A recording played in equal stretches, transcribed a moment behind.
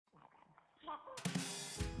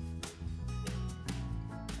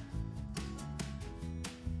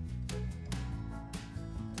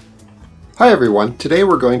Hi everyone, today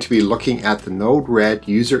we're going to be looking at the Node-RED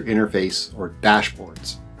user interface or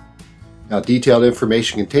dashboards. Now detailed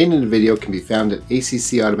information contained in the video can be found at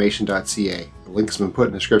accautomation.ca. The link has been put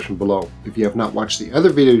in the description below. If you have not watched the other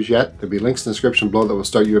videos yet, there will be links in the description below that will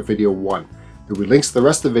start you at video 1. There will be links to the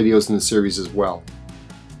rest of the videos in the series as well.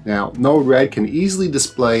 Now Node-RED can easily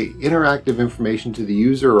display interactive information to the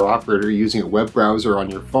user or operator using a web browser on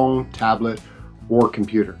your phone, tablet, or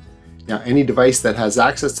computer. Now, any device that has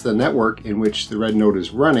access to the network in which the Red Node is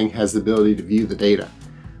running has the ability to view the data.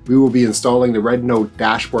 We will be installing the Red Node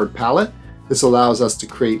dashboard palette. This allows us to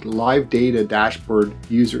create live data dashboard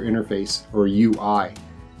user interface or UI.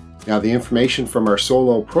 Now, the information from our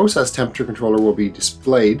Solo process temperature controller will be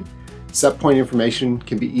displayed. Set point information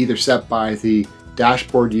can be either set by the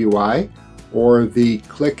dashboard UI or the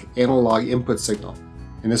click analog input signal,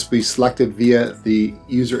 and this will be selected via the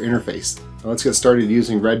user interface. Now let's get started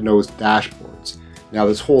using Red Node's dashboards. Now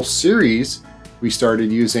this whole series, we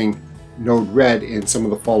started using Node-RED in some of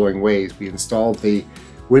the following ways. We installed the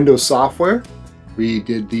Windows software, we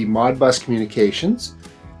did the Modbus Communications,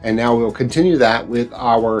 and now we'll continue that with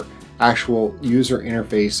our actual user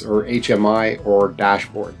interface or HMI or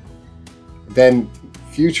dashboard. Then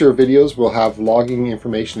future videos will have logging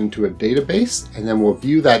information into a database, and then we'll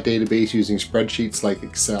view that database using spreadsheets like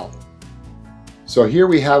Excel. So here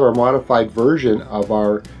we have our modified version of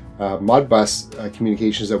our Modbus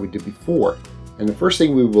communications that we did before. And the first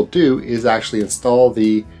thing we will do is actually install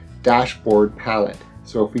the dashboard palette.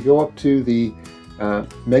 So if we go up to the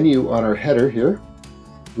menu on our header here,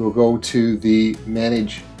 we'll go to the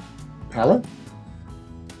Manage Palette.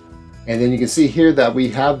 And then you can see here that we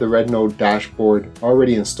have the Red Node dashboard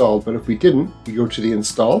already installed, but if we didn't, we go to the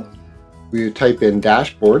Install, we would type in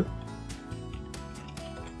Dashboard,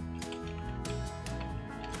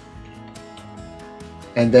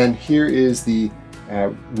 and then here is the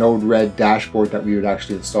Node-RED dashboard that we would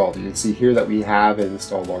actually install. You can see here that we have it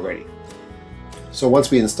installed already. So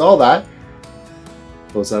once we install that,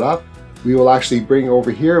 close that up, we will actually bring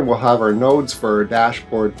over here and we'll have our nodes for our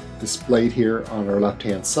dashboard displayed here on our left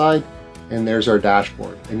hand side, and there's our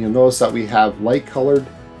dashboard. And you'll notice that we have light colored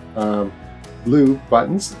blue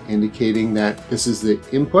buttons indicating that this is the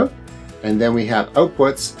input, and then we have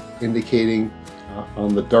outputs indicating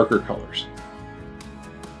on the darker colors.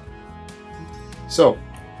 So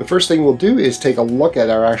the first thing we'll do is take a look at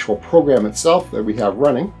our actual program itself that we have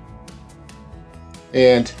running.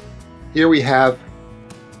 And here we have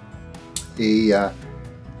our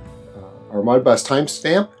Modbus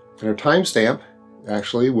timestamp, and our timestamp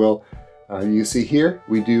actually will, you see here,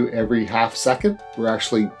 we do every half second. We're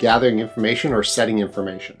actually gathering information or setting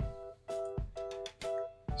information.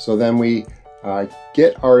 So then we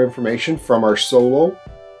get our information from our Solo,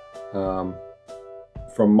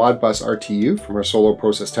 from Modbus RTU, from our Solo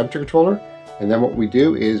process temperature controller, and then what we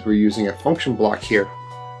do is we're using a function block here.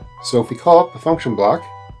 So if we call up the function block,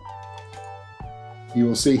 you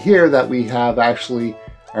will see here that we have actually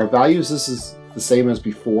our values. This is the same as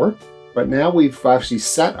before, but now we've actually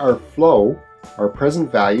set our flow, our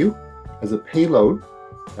present value, as a payload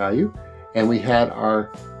value, and we had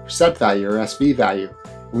our set value or SV value.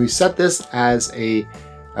 And we set this as a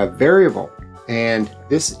variable, and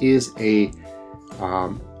this is a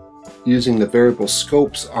using the variable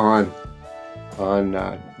scopes on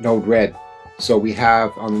Node-RED. So we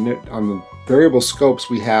have on the variable scopes,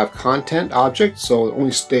 we have content object, so it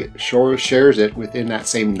only shares it within that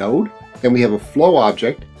same node. Then we have a flow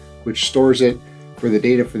object, which stores it for the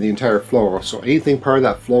data for the entire flow. So anything part of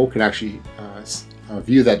that flow can actually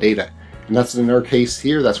view that data. And that's in our case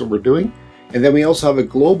here, that's what we're doing. And then we also have a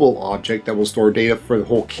global object that will store data for the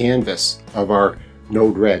whole canvas of our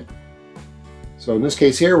Node-RED. So in this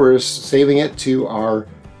case here, we're saving it to our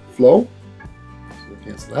flow. So we'll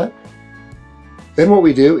cancel that. Then what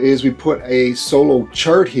we do is we put a Solo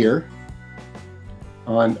chart here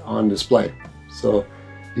on display. So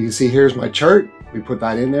you can see here's my chart. We put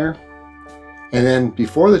that in there. And then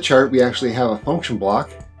before the chart, we actually have a function block.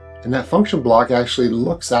 And that function block actually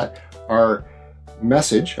looks at our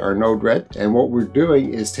message, our Node-RED. And what we're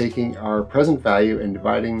doing is taking our present value and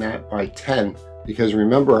dividing that by 10. Because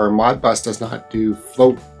remember, our Modbus does not do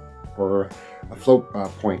float or a float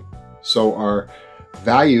point. So our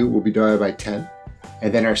value will be divided by 10.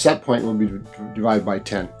 And then our set point will be divided by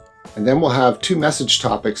 10. And then we'll have two message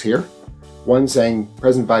topics here. One saying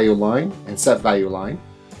present value line and set value line.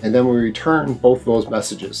 And then we return both those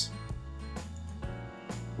messages.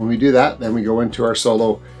 When we do that, then we go into our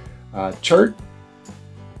Solo chart.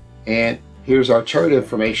 And here's our chart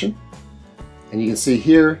information. And you can see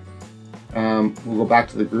here, we'll go back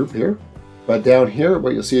to the group here. But down here,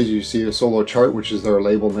 what you'll see is you see a Solo chart, which is our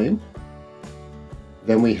label name.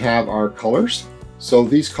 Then we have our colors. So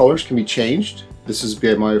these colors can be changed. This is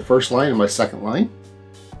my first line and my second line.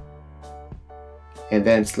 And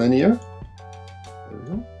then it's linear. There we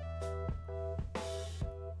go.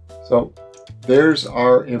 So there's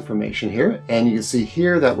our information here. And you can see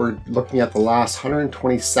here that we're looking at the last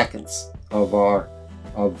 120 seconds of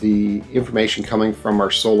the information coming from our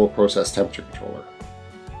solo process temperature controller.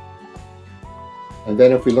 And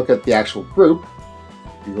then if we look at the actual group,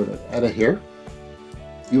 you go to edit here,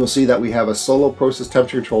 you will see that we have a solo process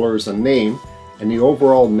temperature controller as a name, and the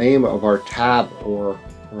overall name of our tab or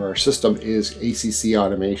our system is ACC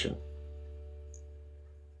automation.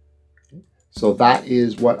 So that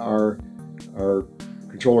is what our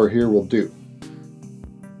controller here will do.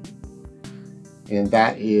 And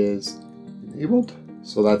that is enabled,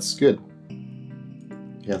 so that's good.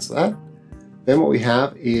 Cancel that. Then what we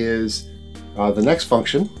have is the next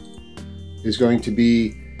function is going to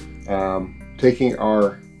be taking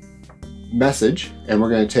our message, and we're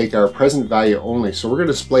going to take our present value only. So we're going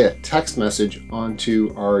to display a text message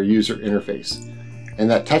onto our user interface. And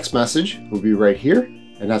that text message will be right here,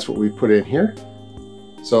 and that's what we put in here.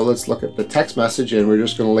 So let's look at the text message, and we're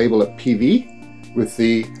just going to label it PV with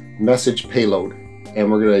the message payload. And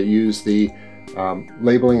we're going to use the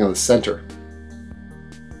labeling on the center.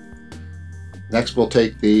 Next, we'll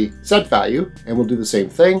take the set value, and we'll do the same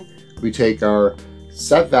thing. We take our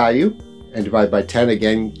set value and divide by 10,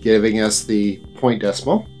 again giving us the point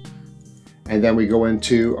decimal. And then we go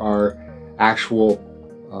into our actual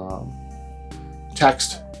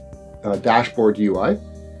text dashboard UI.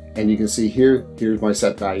 And you can see here, here's my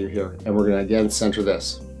set value here. And we're going to again center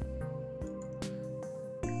this.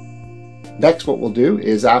 Next, what we'll do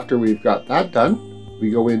is after we've got that done, we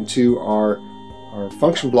go into our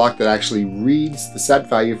function block that actually reads the set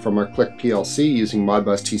value from our Click PLC using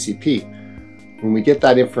Modbus TCP. When we get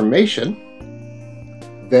that information,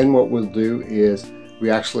 then what we'll do is we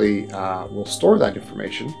actually will store that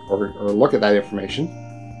information or look at that information.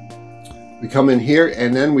 We come in here,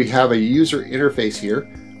 and then we have a user interface here,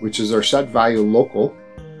 which is our set value local.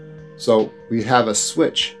 So we have a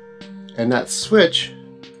switch, and that switch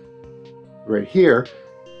right here,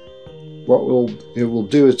 what it will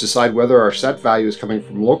do is decide whether our set value is coming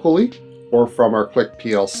from locally or from our Click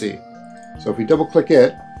PLC. So if we double click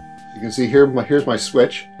it, you can see here, here's my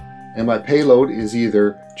switch, and my payload is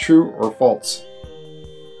either true or false.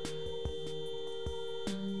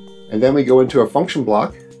 And then we go into a function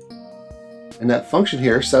block, and that function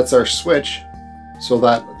here sets our switch so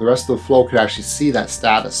that the rest of the flow could actually see that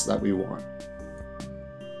status that we want.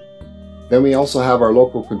 Then we also have our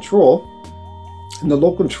local control. And the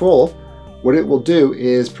local control, what it will do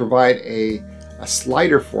is provide a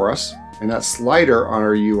slider for us, and that slider on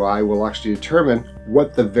our UI will actually determine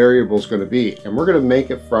what the variable is going to be. And we're going to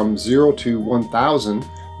make it from 0 to 1000.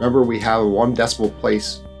 Remember, we have a 1 decimal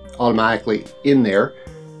place automatically in there.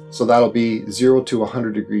 So that'll be 0 to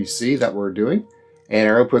 100 degrees C that we're doing. And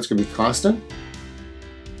our output's going to be constant.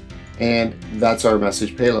 And that's our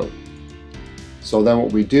message payload. So then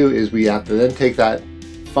what we do is we have to then take that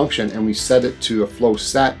function and we set it to a flow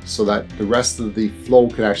set so that the rest of the flow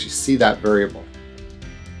can actually see that variable.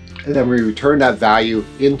 And then we return that value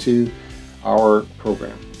into our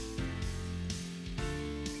program.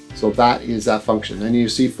 So that is that function. And you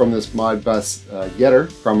see from this Modbus getter,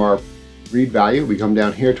 from our read value, we come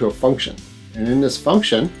down here to a function. And in this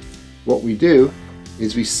function, what we do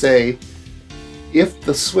is we say, if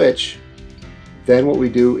the switch, then what we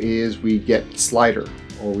do is we get slider,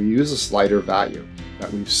 or we use a slider value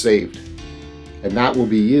that we've saved. And that will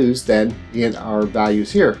be used then in our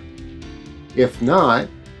values here. If not,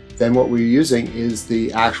 then what we're using is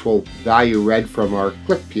the actual value read from our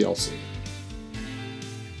Click PLC.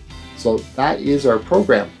 So that is our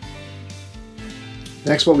program.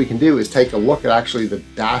 Next, what we can do is take a look at actually the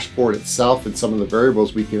dashboard itself and some of the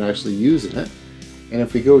variables we can actually use in it. And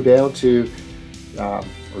if we go down to, or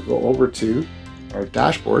go over to our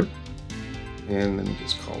dashboard, and let me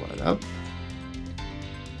just call that up.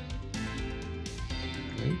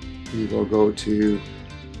 Okay. We will go to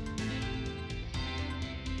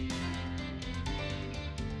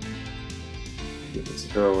get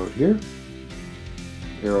this arrow out here,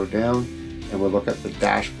 arrow down, and we'll look at the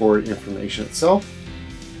dashboard information itself.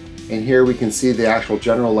 And here we can see the actual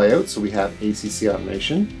general layout. So we have ACC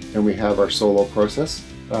automation, and we have our solo process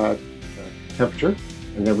temperature,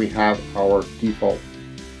 and then we have our default.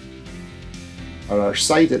 On our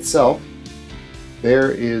site itself,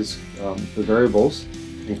 there is the variables,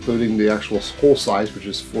 including the actual hole size, which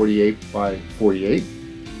is 48 by 48.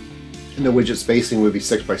 And the widget spacing would be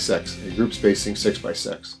 6 by 6, and group spacing 6 by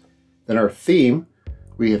 6. Then our theme,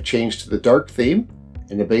 we have changed to the dark theme,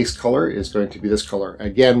 And the base color is going to be this color.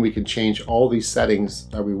 Again, we can change all these settings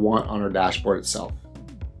that we want on our dashboard itself.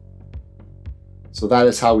 So that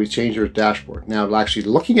is how we change our dashboard. Now, actually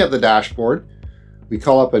looking at the dashboard, we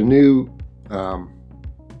call up a new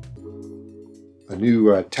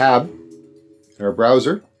tab in our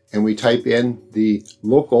browser, and we type in the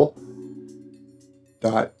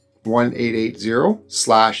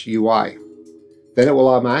local.1880/UI. Then it will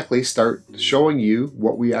automatically start showing you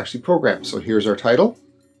what we actually programmed. So here's our title.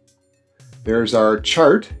 There's our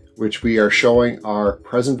chart, which we are showing our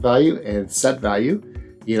present value and set value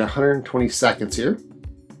in 120 seconds here.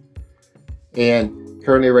 And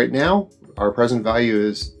currently right now, our present value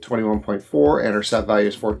is 21.4 and our set value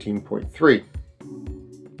is 14.3.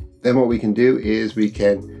 Then what we can do is we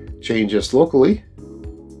can change this locally.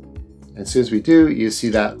 And as soon as we do, you see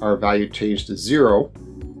that our value changed to 0,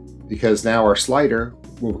 because now our slider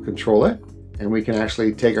will control it, and we can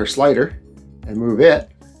actually take our slider and move it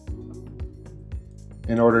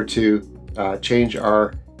in order to change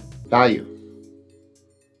our value.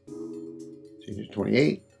 Change it to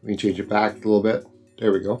 28. We can change it back a little bit.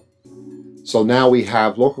 There we go. So now we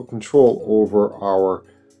have local control over our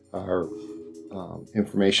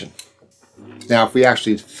information. Now, if we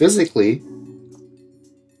actually physically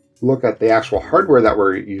look at the actual hardware that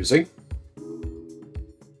we're using,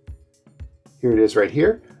 here it is right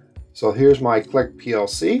here. So here's my Click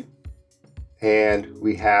PLC, and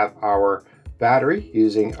we have our battery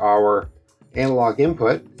using our analog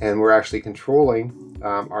input, and we're actually controlling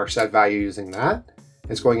our set value using that.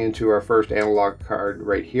 It's going into our first analog card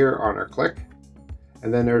right here on our Click.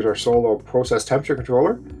 And then there's our Solo process temperature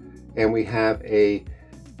controller, and we have a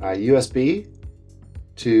USB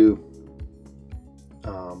to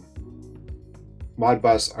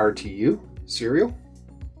Modbus RTU serial.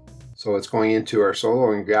 So it's going into our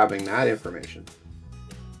Solo and grabbing that information.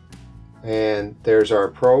 And there's our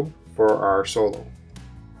probe for our Solo.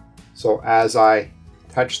 So as I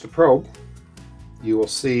touch the probe, you will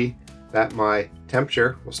see that my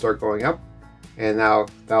temperature will start going up, and now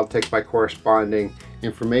that'll take my corresponding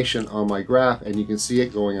information on my graph, and you can see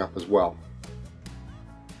it going up as well.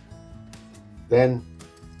 Then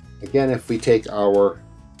again, if we take our,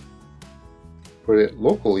 put it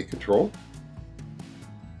locally control,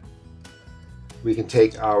 we can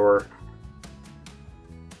take our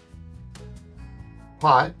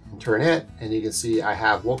pot and turn it, and you can see I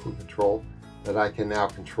have local control that I can now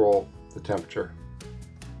control the temperature.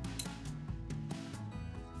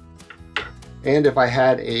 And if I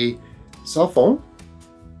had a cell phone,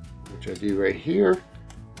 which I do right here,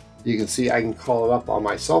 you can see I can call it up on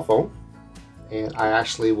my cell phone, and I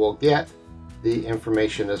actually will get the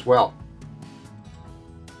information as well.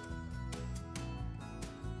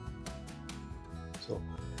 So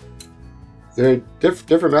there are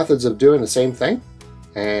different methods of doing the same thing,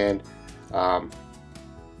 and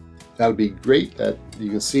that'll be great that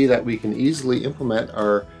you can see that we can easily implement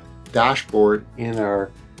our dashboard in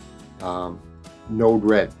our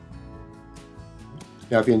Node-RED.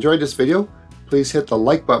 Now, if you enjoyed this video, please hit the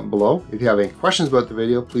like button below. If you have any questions about the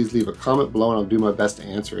video, please leave a comment below and I'll do my best to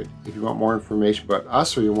answer it. If you want more information about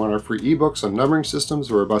us, or you want our free ebooks on numbering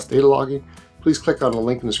systems or robust data logging, please click on the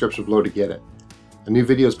link in the description below to get it. A new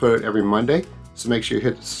video is put out every Monday, so make sure you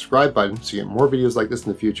hit the subscribe button so you get more videos like this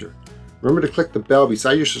in the future. Remember to click the bell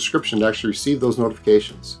beside your subscription to actually receive those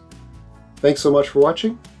notifications. Thanks so much for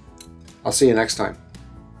watching. I'll see you next time.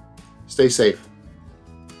 Stay safe.